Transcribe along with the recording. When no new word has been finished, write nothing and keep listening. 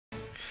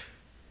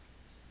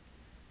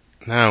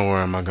Now where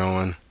am I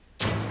going?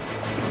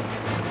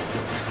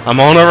 I'm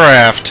on a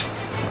raft.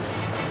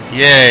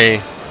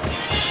 Yay.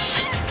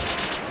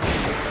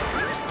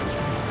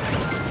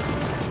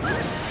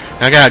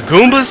 I got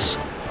Goombas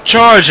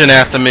charging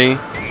after me.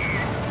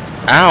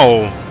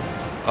 Ow.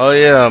 Oh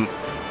yeah.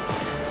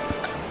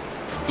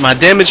 My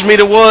damage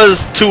meter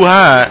was too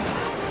high.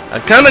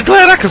 I'm kinda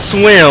glad I could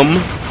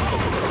swim.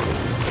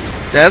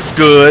 That's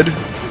good.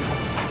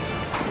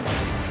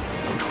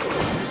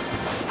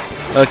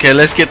 Okay,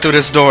 let's get through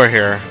this door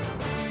here.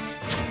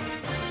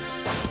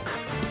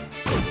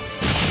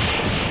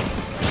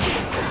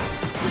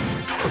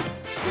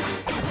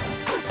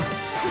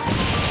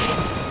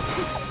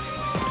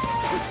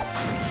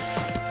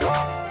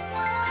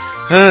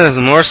 There's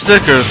more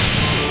stickers.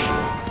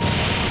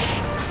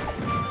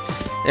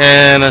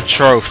 And a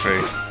trophy.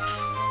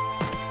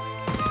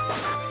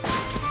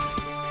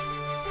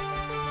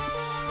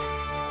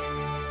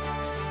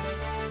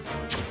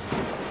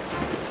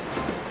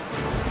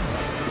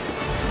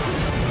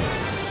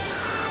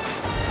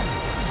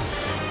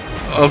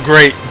 Oh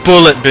great,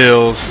 bullet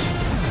bills.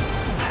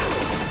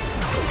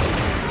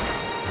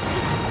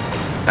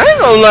 I ain't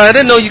gonna lie, I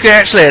didn't know you could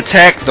actually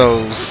attack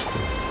those.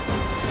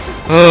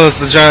 Oh, it's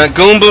the giant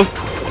Goomba.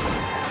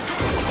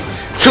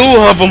 2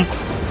 of them.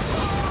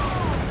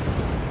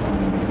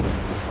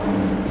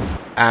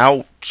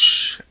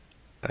 Ouch.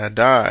 I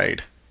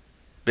died.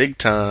 Big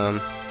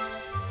time.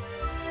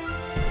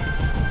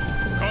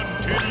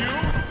 Continue.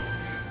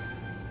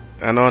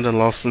 I know I done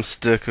lost some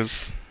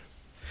stickers.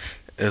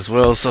 As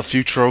well as a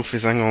few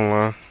trophies, I ain't gonna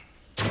lie.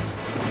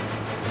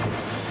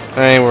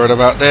 I ain't worried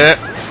about that.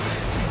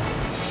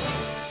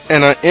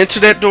 And I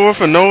entered that door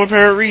for no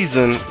apparent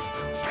reason.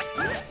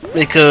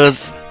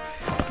 Because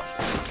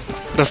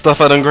the stuff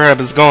I done grabbed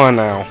is gone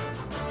now.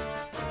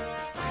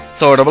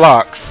 So are the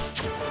blocks.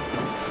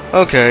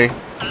 Okay.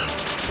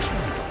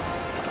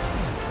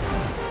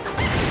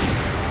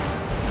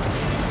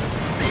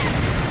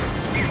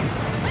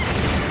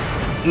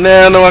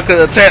 Now I know I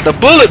could attack the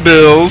bullet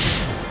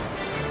bills.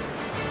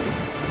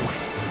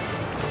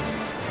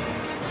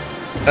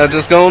 I'm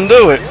just gonna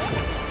do it.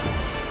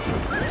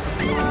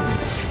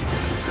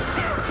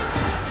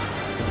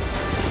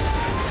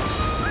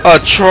 A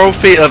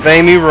trophy of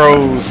Amy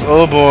Rose.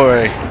 Oh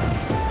boy.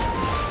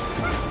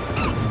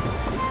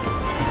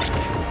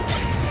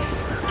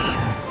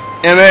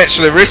 And I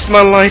actually risked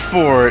my life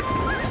for it.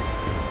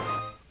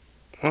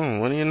 Oh,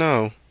 what do you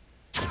know?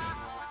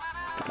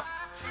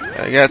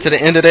 I got to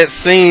the end of that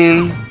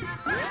scene.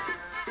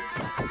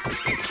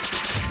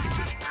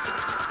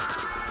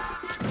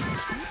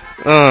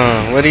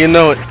 What do you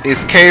know?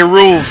 It's K.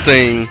 Rool's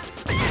thing.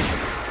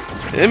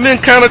 It'd been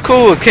kind of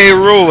cool if K.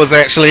 Rool was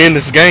actually in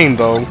this game,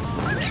 though.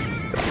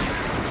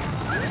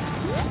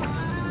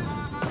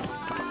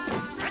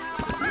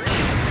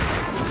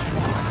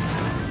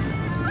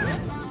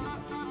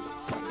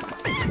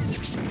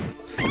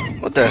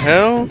 What the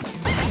hell?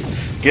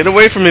 Get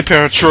away from me,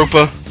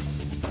 paratrooper.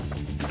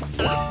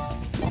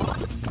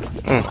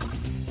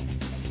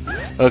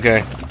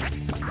 Okay.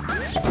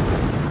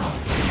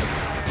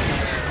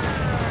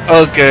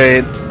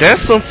 Okay,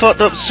 that's some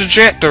fucked up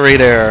trajectory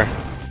there.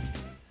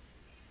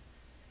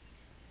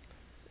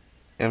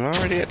 Am I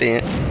already at the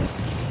end?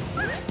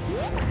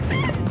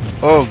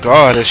 Oh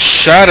god, it's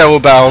Shadow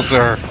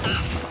Bowser.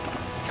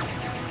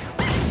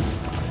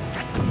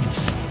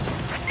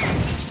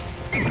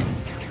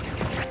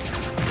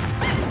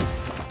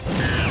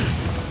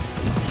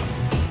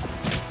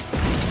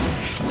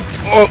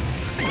 Oh,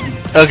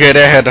 okay,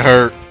 that had to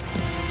hurt.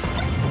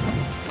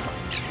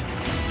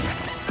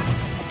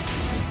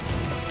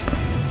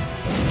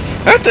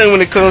 I think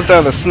when it comes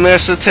down to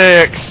smash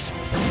attacks,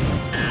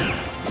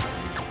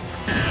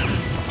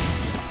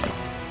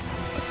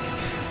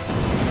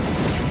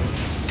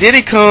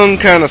 Diddy Kong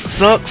kind of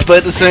sucks, but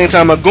at the same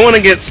time I'm going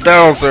against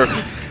Bowser,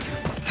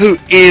 who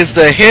is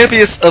the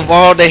heaviest of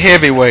all the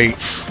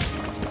heavyweights,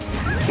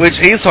 which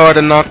he's hard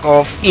to knock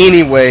off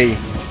anyway.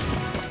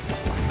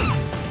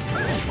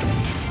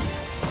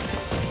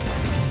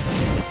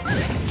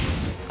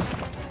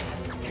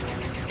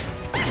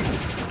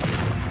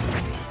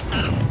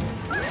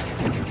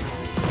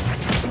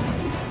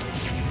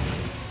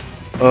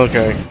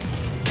 Okay.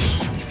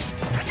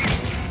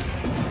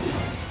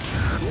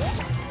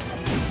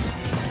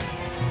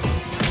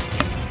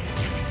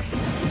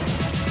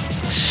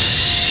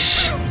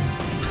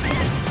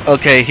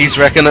 Okay, he's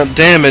racking up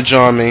damage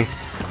on me.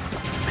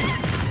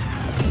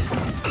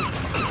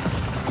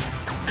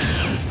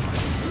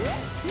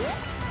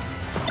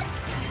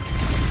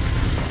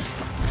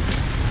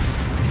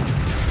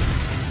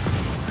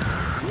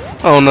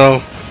 Oh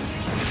no.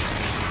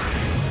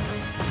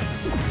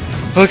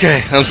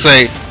 Okay, I'm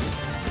safe.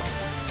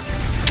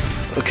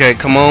 Okay,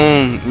 come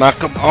on,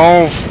 knock him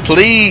off,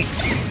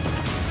 please.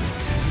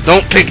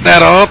 Don't pick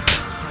that up.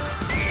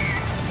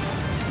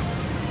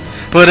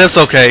 But it's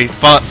okay.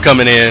 Font's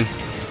coming in.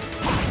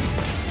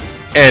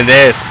 And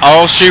that's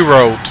all she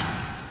wrote.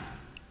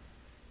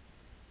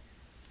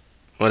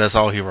 Well, that's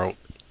all he wrote.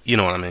 You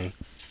know what I mean.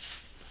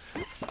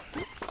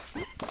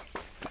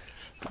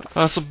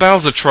 It's a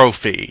Bowser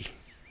trophy.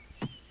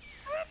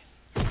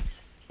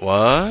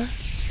 What?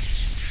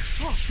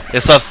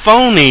 It's a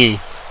phony.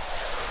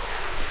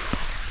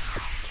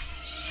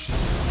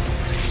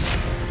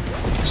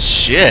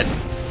 Shit.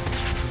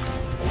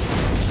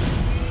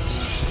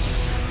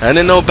 I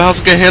didn't know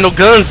Bowser could handle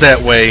guns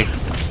that way.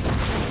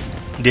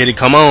 Did he?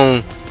 Come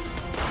on.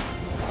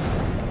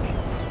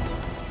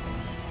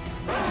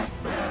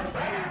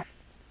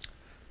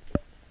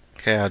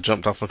 Okay, I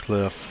jumped off a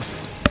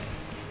cliff.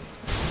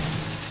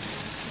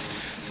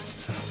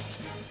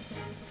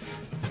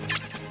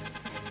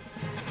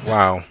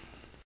 Wow.